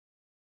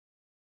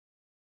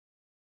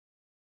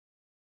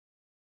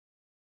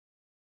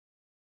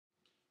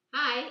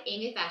Hi,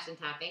 Amy Fashion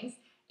Toppings,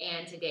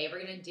 and today we're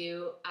going to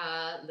do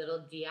a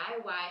little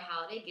DIY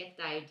holiday gift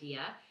idea,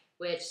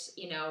 which,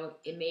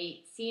 it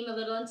may seem a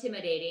little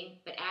intimidating,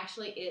 but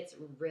actually it's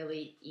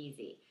really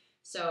easy.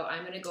 So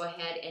I'm going to go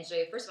ahead and show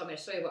you. First of all, I'm going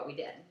to show you what we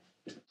did.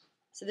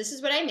 So this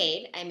is what I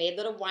made. I made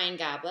little wine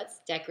goblets,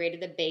 decorated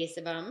the base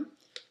of them,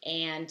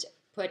 and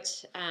put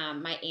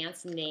my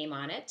aunt's name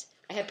on it.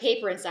 I have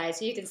paper inside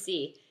so you can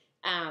see.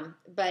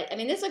 But I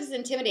mean, this looks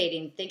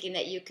intimidating, thinking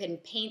that you can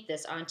paint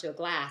this onto a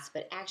glass,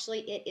 but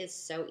actually it is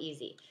so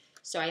easy.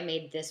 So I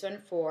made this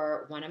one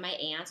for one of my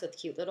aunts with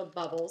cute little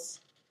bubbles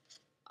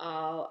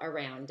all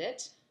around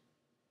it.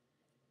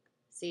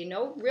 So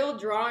no real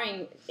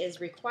drawing is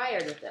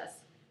required with this.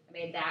 I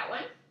made that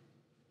one.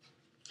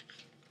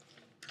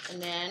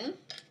 And then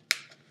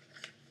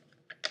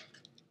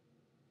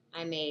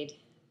I made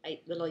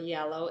a little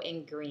yellow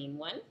and green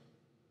one.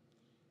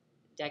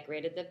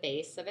 Decorated the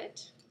base of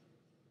it.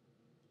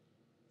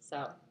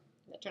 So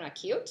that turned out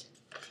cute.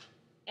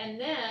 And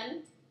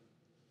then,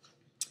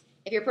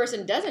 if your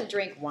person doesn't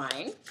drink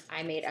wine,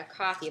 I made a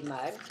coffee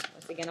mug.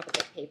 Once again, I'll put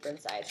the paper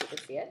inside so you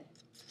can see it.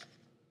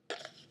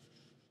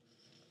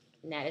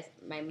 And that is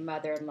my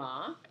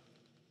mother-in-law.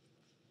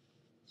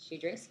 She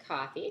drinks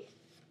coffee.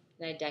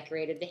 And I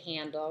decorated the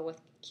handle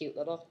with cute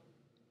little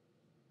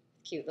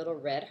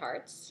red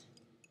hearts.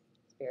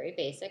 It's very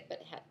basic,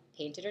 but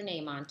painted her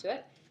name onto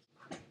it.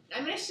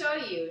 I'm going to show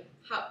you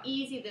how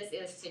easy this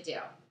is to do.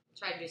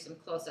 Try to do some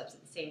close-ups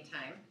at the same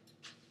time.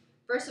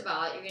 First of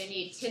all, you're going to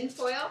need tin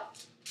foil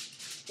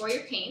for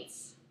your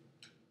paints,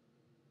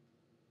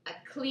 a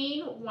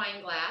clean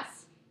wine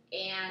glass,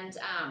 and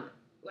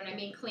when I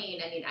mean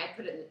clean, I mean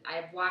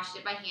I washed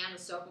it by hand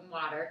with soap and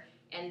water,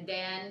 and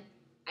then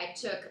I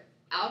took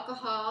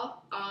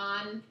alcohol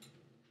on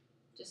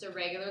just a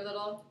regular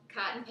little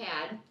cotton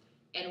pad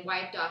and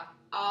wiped off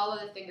all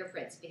of the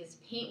fingerprints, because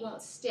paint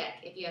won't stick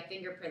if you have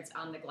fingerprints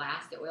on the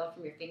glass, the oil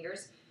from your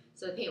fingers,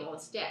 so the paint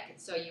won't stick.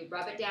 So you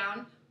rub it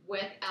down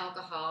with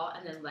alcohol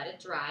and then let it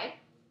dry.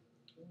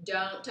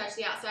 Don't touch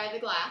the outside of the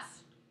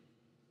glass.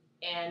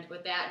 And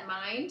with that in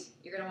mind,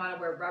 you're going to want to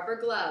wear rubber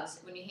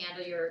gloves when you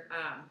handle your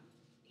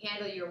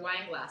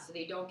wine glass, so that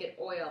you don't get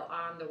oil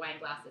on the wine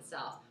glass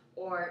itself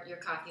or your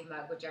coffee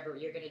mug, whichever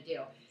you're going to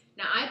do.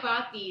 Now, I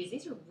bought these.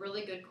 These are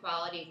really good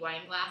quality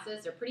wine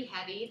glasses. They're pretty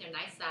heavy. They're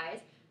nice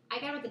size. I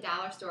got them at the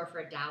dollar store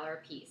for $1 a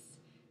piece.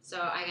 So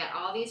I got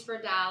all these for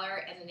 $1,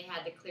 and then they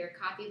had the clear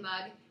coffee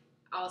mug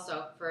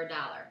also for $1.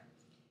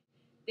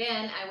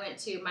 Then I went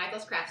to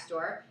Michael's Craft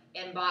Store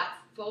and bought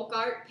folk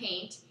art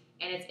paint,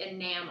 and it's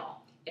enamel.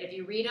 And if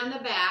you read on the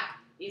back,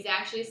 these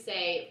actually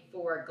say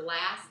for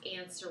glass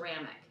and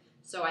ceramic.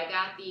 So I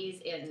got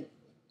these in,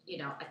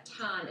 a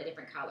ton of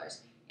different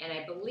colors. And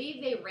I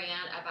believe they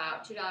ran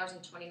about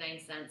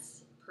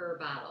 $2.29 per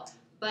bottle.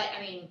 But,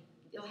 I mean,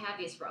 you'll have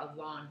these for a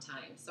long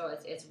time, so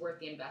it's worth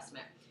the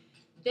investment.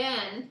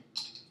 Then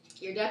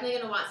you're definitely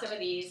going to want some of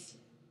these,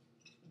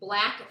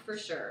 black for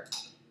sure.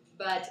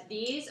 But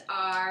these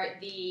are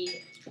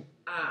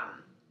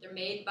they're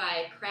made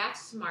by Craft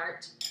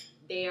Smart.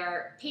 They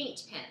are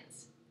paint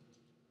pens.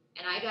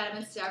 And I got them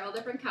in several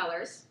different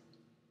colors.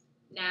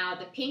 Now,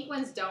 the pink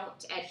ones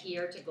don't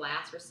adhere to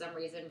glass for some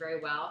reason very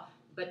well,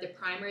 but the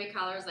primary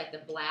colors, like the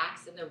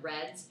blacks and the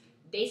reds,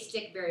 they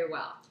stick very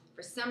well.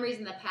 For some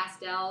reason, the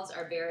pastels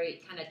are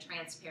very kind of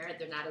transparent.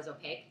 They're not as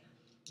opaque,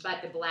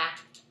 but the black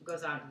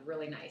goes on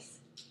really nice.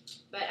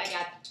 But I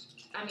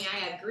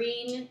have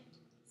green,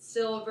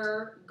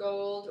 silver,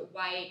 gold,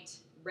 white,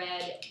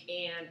 red,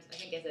 and I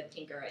think I said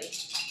pink already.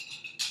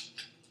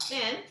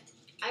 Then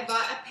I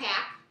bought a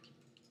pack,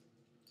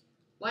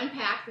 one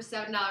pack for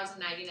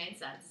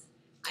 $7.99.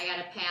 I got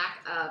a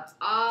pack of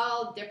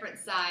all different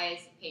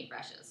size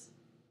paintbrushes,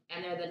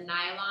 and they're the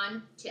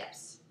nylon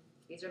tips.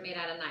 These are made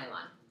out of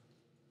nylon,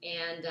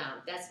 and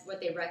that's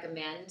what they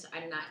recommend.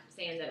 I'm not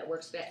saying that it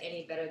works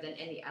any better than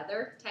any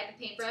other type of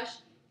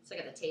paintbrush. So I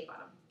got the tape on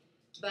them.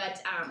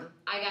 But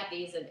I got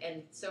these,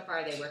 and so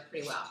far they work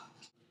pretty well.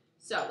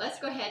 So let's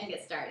go ahead and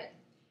get started.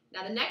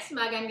 Now, the next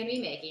mug I'm going to be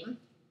making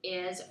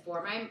is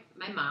for my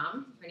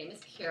mom. Her name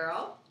is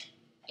Carol.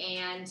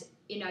 And,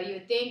 you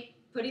would think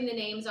putting the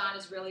names on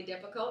is really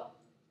difficult,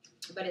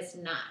 but it's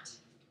not.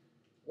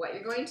 What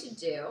you're going to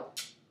do,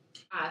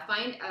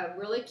 find a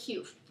really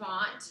cute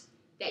font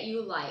that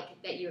you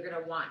like, that you're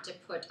going to want to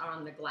put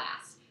on the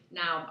glass.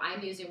 Now,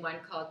 I'm using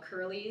one called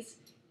Curly's,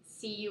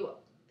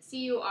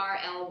 C-U-R-L-Y-Z.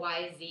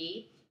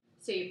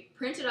 So you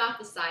print it off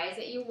the size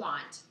that you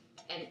want,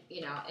 and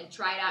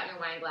try it out in your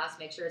wine glass,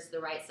 make sure it's the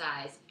right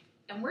size.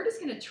 And we're just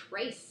going to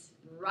trace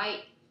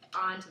right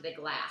onto the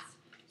glass.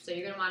 So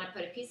you're going to want to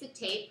put a piece of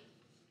tape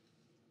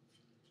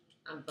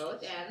on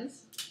both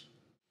ends,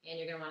 and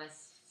you're going to want to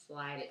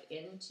slide it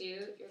into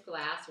your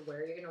glass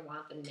where you're going to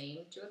want the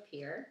name to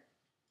appear.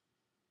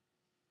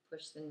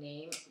 Push the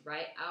name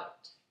right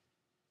out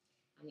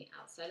on the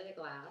outside of the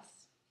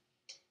glass,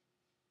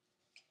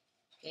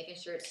 making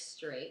sure it's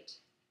straight.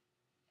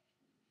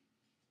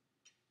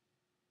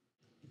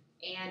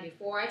 And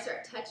before I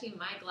start touching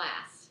my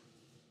glass,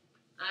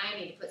 I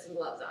need to put some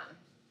gloves on.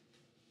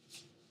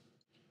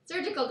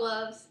 Surgical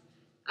gloves.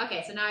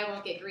 Okay, so now I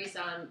won't get grease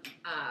on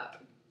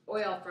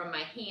oil from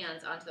my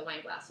hands onto the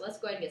wine glass. So let's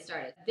go ahead and get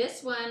started.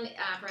 This one,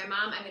 for my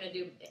mom, I'm going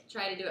to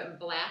try to do it in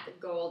black,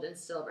 gold, and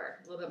silver.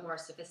 A little bit more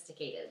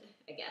sophisticated,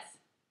 I guess.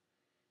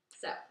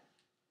 So,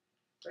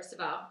 first of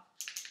all,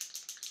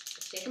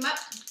 shake them up.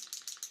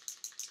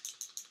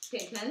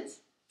 Paint pens.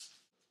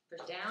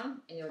 Push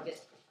down, and you'll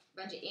get a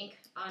bunch of ink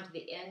onto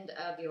the end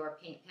of your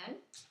paint pen.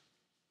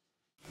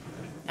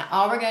 Now,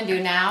 all we're going to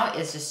do now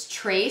is just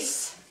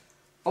trace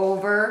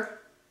over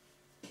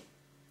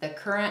the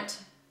current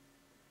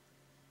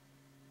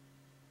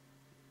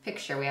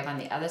picture we have on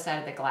the other side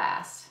of the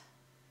glass.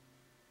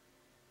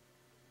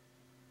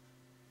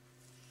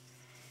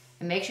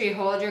 And make sure you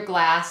hold your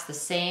glass the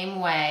same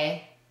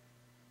way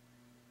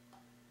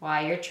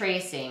while you're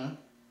tracing.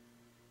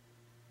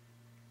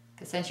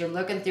 Because since you're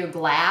looking through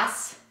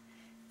glass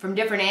from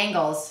different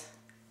angles,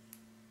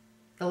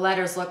 the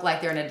letters look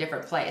like they're in a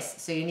different place.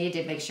 So you need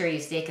to make sure you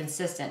stay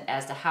consistent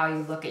as to how you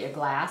look at your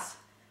glass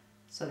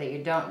so that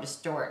you don't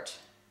distort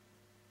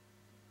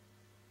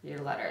your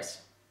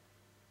letters.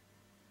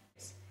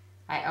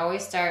 I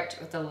always start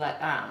with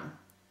the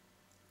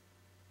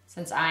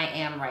since I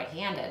am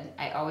right-handed,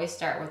 I always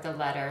start with the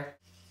letter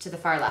to the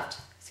far left,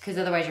 because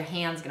otherwise your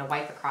hand's gonna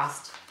wipe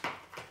across.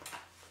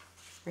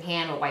 Your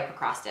hand will wipe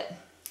across it.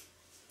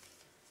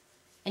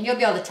 And you'll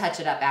be able to touch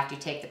it up after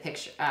you take the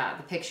picture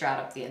out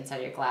of the inside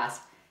of your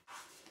glass.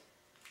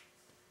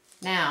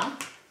 Now,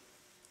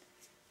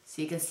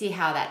 so you can see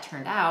how that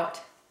turned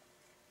out.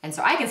 And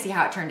so I can see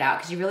how it turned out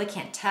because you really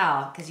can't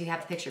tell because you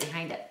have the picture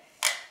behind it.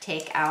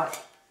 Take out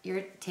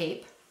your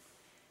tape.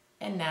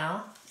 And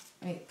now,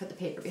 let me put the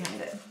paper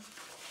behind it.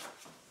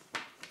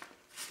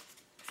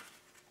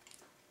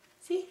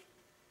 See?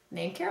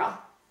 Name Carol.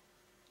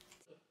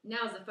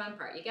 Now's the fun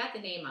part. You got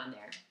the name on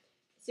there.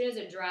 As soon as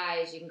it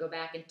dries, you can go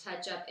back and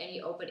touch up any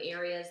open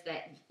areas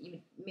that you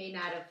may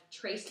not have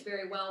traced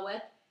very well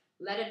with.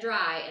 Let it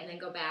dry and then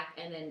go back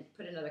and then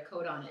put another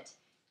coat on it.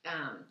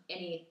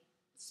 Any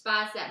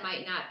spots that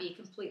might not be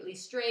completely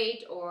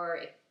straight, or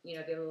if you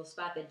have a little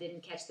spot that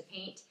didn't catch the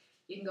paint,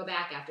 you can go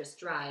back after it's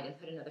dried and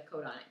put another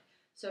coat on it.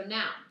 So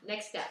now,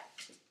 next step.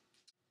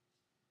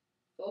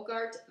 Folk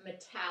Art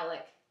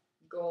Metallic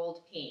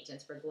Gold Paint. And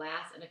it's for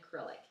glass and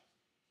acrylic.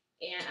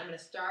 And I'm going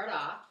to start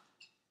off.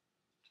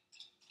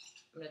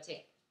 I'm going to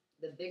take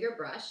the bigger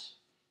brush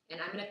and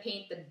I'm going to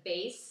paint the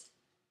base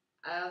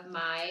of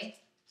my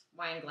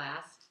wine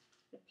glass.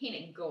 I'm going to paint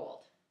it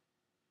gold.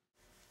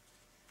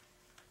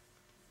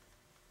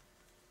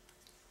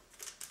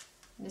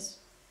 Just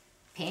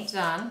paint it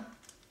on.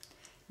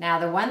 Now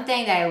the one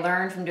thing that I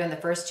learned from doing the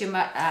first two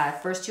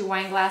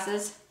wine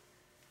glasses,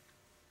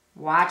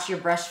 watch your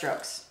brush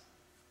strokes.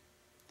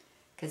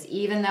 Because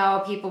even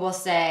though people will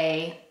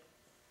say,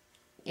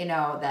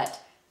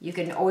 that you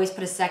can always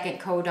put a second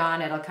coat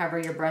on, it'll cover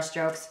your brush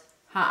strokes.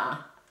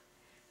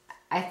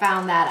 I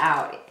found that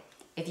out.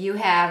 If you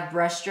have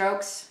brush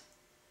strokes,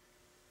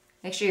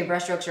 make sure your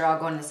brush strokes are all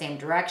going in the same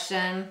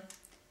direction,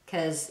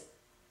 because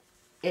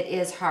it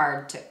is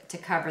hard to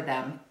cover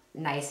them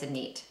nice and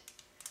neat.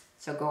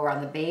 So go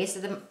around the base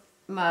of the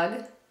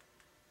mug,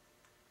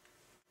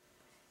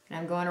 and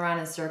I'm going around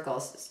in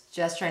circles,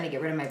 just trying to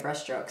get rid of my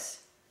brush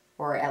strokes,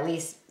 or at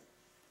least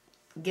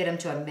get them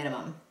to a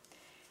minimum.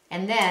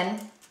 And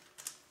then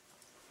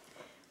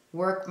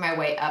work my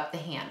way up the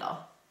handle.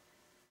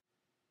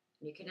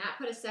 You cannot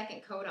put a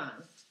second coat on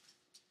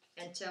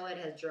until it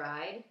has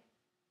dried,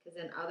 because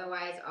then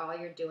otherwise all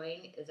you're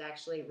doing is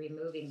actually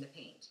removing the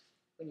paint.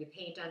 When you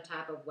paint on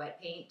top of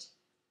wet paint,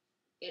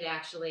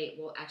 it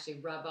will actually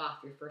rub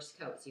off your first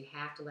coat, so you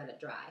have to let it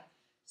dry.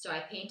 So I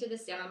painted the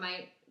stem of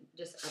my,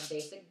 just a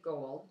basic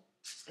gold,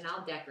 and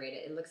I'll decorate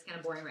it. It looks kind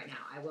of boring right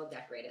now. I will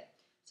decorate it.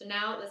 So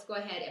now let's go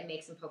ahead and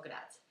make some polka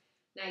dots.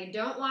 Now you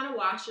don't want to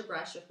wash your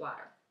brush with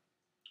water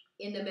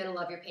in the middle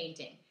of your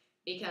painting,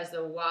 because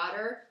the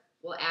water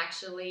will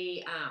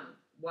actually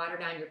water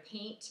down your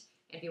paint.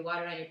 And if you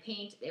water down your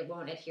paint, it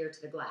won't adhere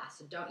to the glass.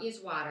 So don't use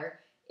water.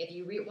 If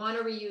you want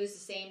to reuse the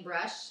same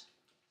brush,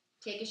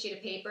 take a sheet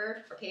of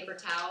paper or paper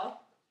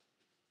towel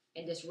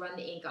and just run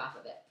the ink off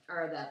of it,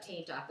 or the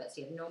paint off it,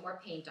 so you have no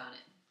more paint on it.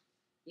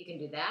 You can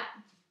do that.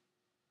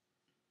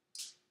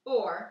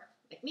 Or,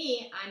 like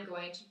me, I'm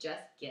going to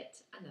just get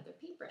another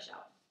paintbrush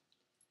out.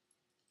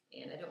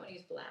 And I don't want to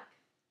use black.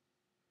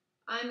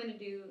 I'm going to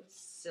do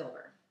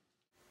silver.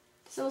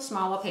 Just a little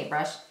small little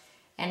paintbrush.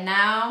 And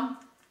now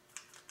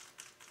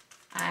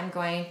I'm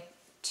going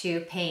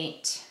to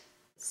paint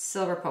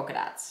silver polka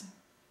dots.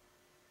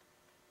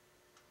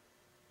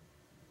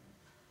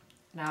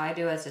 Now all I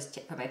do is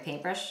just put my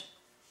paintbrush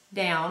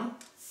down.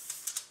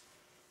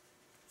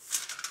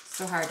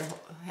 So hard to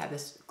have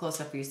this close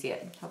enough for you to see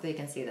it. Hopefully you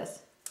can see this.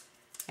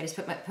 I just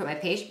put my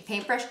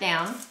paintbrush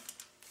down,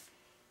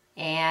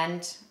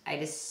 and I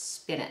just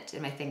spin it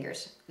in my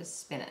fingers.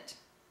 Just spin it.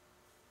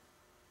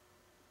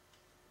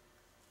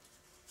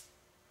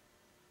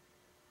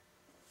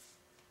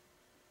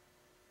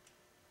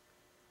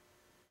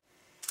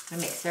 I'm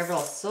gonna make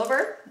several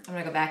silver. I'm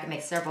gonna go back and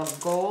make several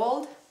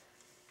gold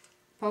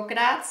polka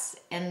dots,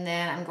 and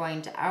then I'm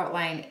going to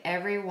outline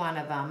every one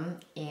of them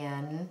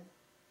in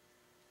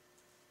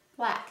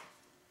black.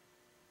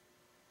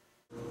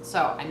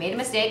 So I made a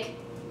mistake.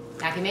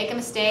 Now if you make a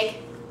mistake,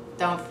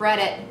 don't fret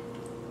it.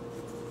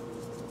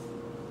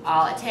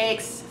 All it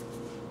takes,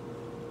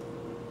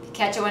 if you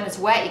catch it when it's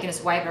wet, you can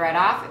just wipe it right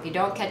off. If you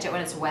don't catch it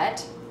when it's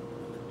wet,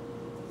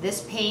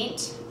 this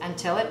paint,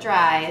 until it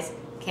dries,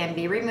 can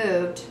be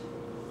removed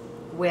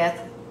with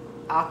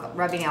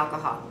rubbing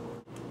alcohol.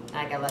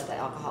 I gotta let the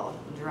alcohol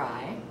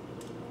dry.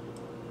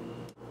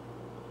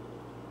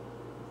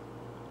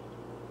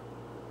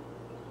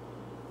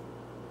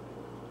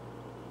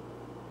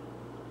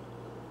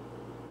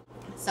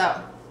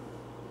 So,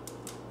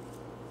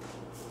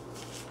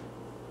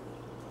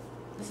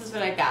 this is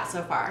what I've got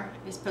so far.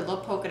 Just put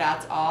little polka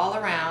dots all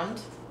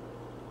around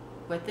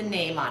with the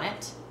name on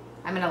it.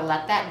 I'm gonna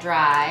let that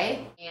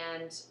dry,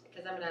 and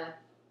because I'm gonna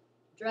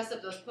dress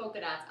up those polka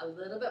dots a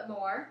little bit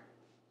more,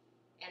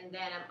 and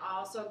then I'm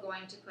also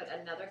going to put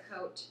another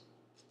coat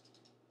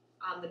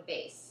on the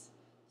base.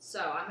 So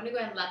I'm gonna go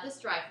ahead and let this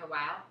dry for a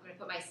while. I'm gonna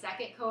put my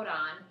second coat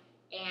on,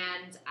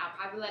 and I'll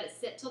probably let it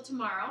sit till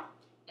tomorrow,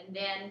 and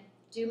then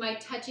do my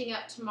touching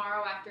up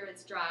tomorrow after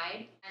it's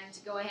dried, and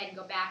go ahead and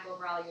go back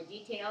over all your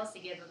details to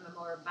give them a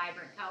more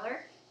vibrant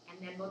color, and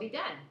then we'll be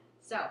done.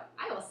 So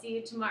I will see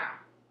you tomorrow.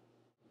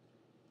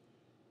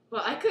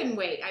 Well, I couldn't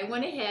wait. I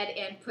went ahead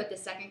and put the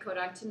second coat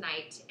on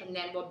tonight, and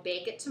then we'll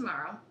bake it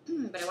tomorrow.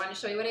 But I wanted to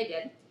show you what I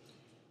did.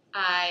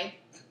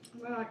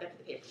 Well, I got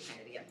the paper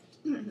behind it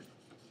again.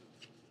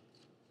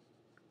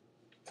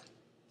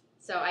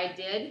 So I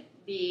did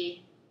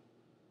the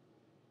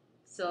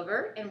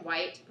silver and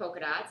white polka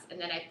dots, and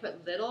then I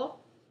put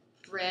little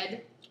red, I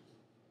don't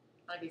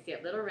know if you see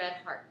it, little red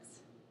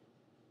hearts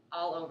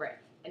all over it.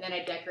 And then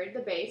I decorated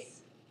the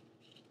base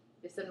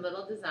with some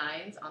little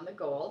designs on the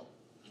gold.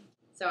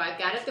 So I've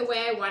got it the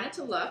way I want it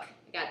to look.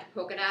 I got the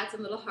polka dots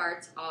and little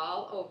hearts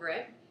all over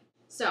it.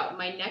 So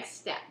my next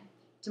step,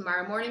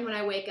 tomorrow morning when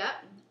I wake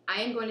up,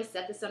 I am going to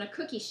set this on a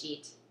cookie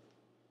sheet.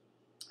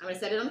 I'm going to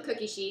set it on the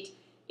cookie sheet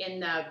in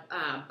the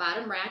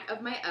bottom rack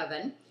of my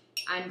oven.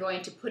 I'm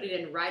going to put it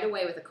in right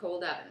away with a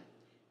cold oven.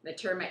 I'm going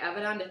to turn my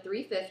oven on to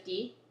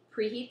 350,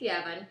 preheat the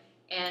oven,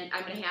 and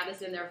I'm going to have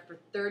this in there for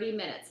 30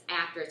 minutes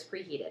after it's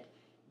preheated.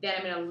 Then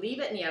I'm going to leave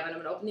it in the oven.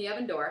 I'm going to open the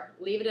oven door,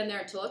 leave it in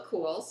there until it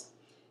cools,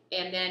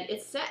 and then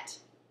it's set.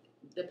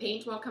 The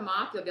paint won't come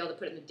off. You'll be able to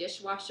put it in the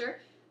dishwasher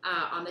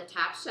on the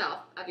top shelf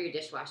of your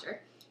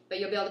dishwasher, but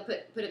you'll be able to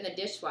put it in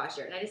the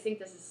dishwasher. And I just think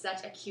this is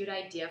such a cute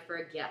idea for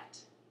a gift.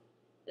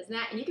 Isn't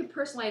that? And you can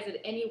personalize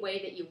it any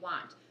way that you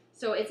want.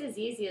 So it's as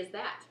easy as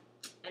that.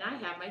 And I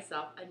have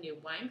myself a new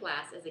wine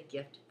glass as a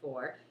gift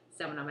for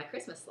someone on my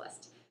Christmas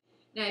list.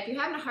 Now, if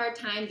you're having a hard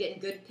time getting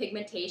good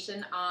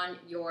pigmentation on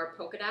your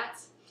polka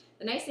dots,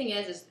 the nice thing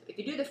is if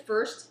you do the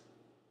first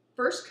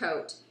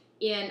coat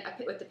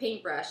with the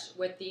paintbrush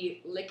with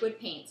the liquid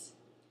paints,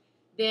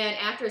 then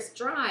after it's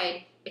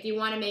dried, if you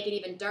want to make it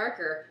even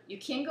darker, you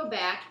can go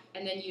back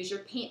and then use your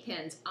paint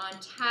pens on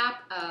top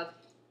of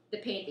the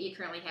paint that you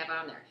currently have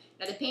on there.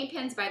 Now, the paint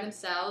pens by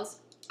themselves,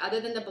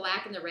 other than the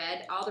black and the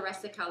red, all the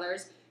rest of the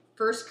colors,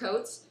 first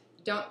coats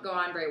don't go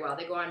on very well.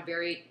 They go on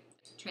very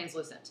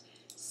translucent.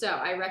 So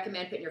I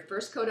recommend putting your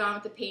first coat on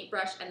with the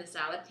paintbrush and the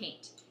solid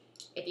paint.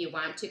 If you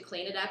want to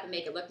clean it up and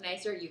make it look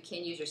nicer, you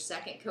can use your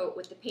second coat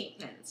with the paint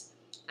pens.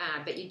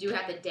 But you do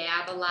have to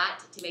dab a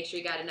lot to make sure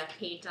you got enough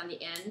paint on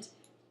the end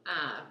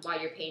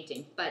while you're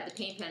painting. But the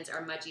paint pens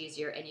are much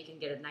easier, and you can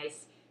get a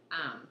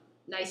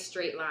nice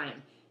straight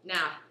line.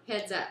 Now,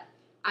 heads up,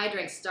 I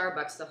drank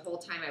Starbucks the whole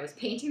time I was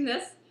painting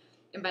this.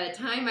 And by the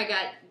time I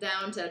got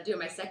down to doing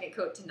my second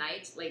coat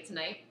tonight, late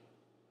tonight,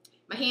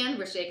 my hands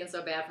were shaking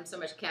so bad from so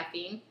much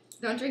caffeine.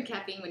 Don't drink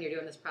caffeine when you're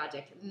doing this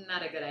project.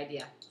 Not a good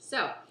idea.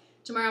 So,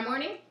 tomorrow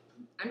morning,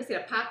 I'm just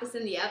going to pop this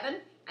in the oven,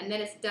 and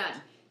then it's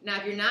done. Now,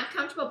 if you're not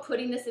comfortable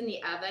putting this in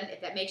the oven,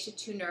 if that makes you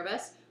too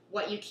nervous,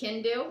 what you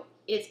can do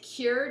is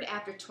cured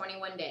after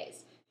 21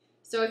 days.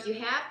 So if you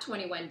have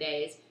 21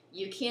 days,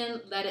 you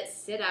can let it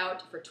sit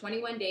out for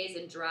 21 days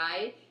and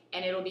dry,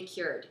 and it'll be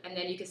cured. And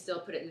then you can still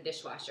put it in the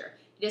dishwasher.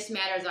 It just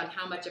matters on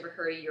how much of a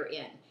hurry you're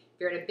in. If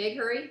you're in a big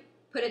hurry,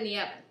 put it in the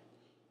oven.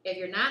 If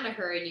you're not in a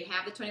hurry and you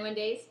have the 21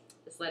 days,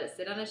 just let it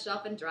sit on a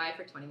shelf and dry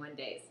for 21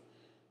 days.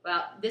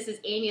 Well, this is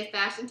Amy of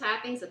Fashion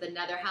Toppings with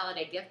another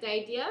holiday gift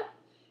idea.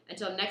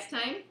 Until next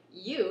time,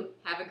 you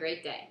have a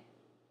great day.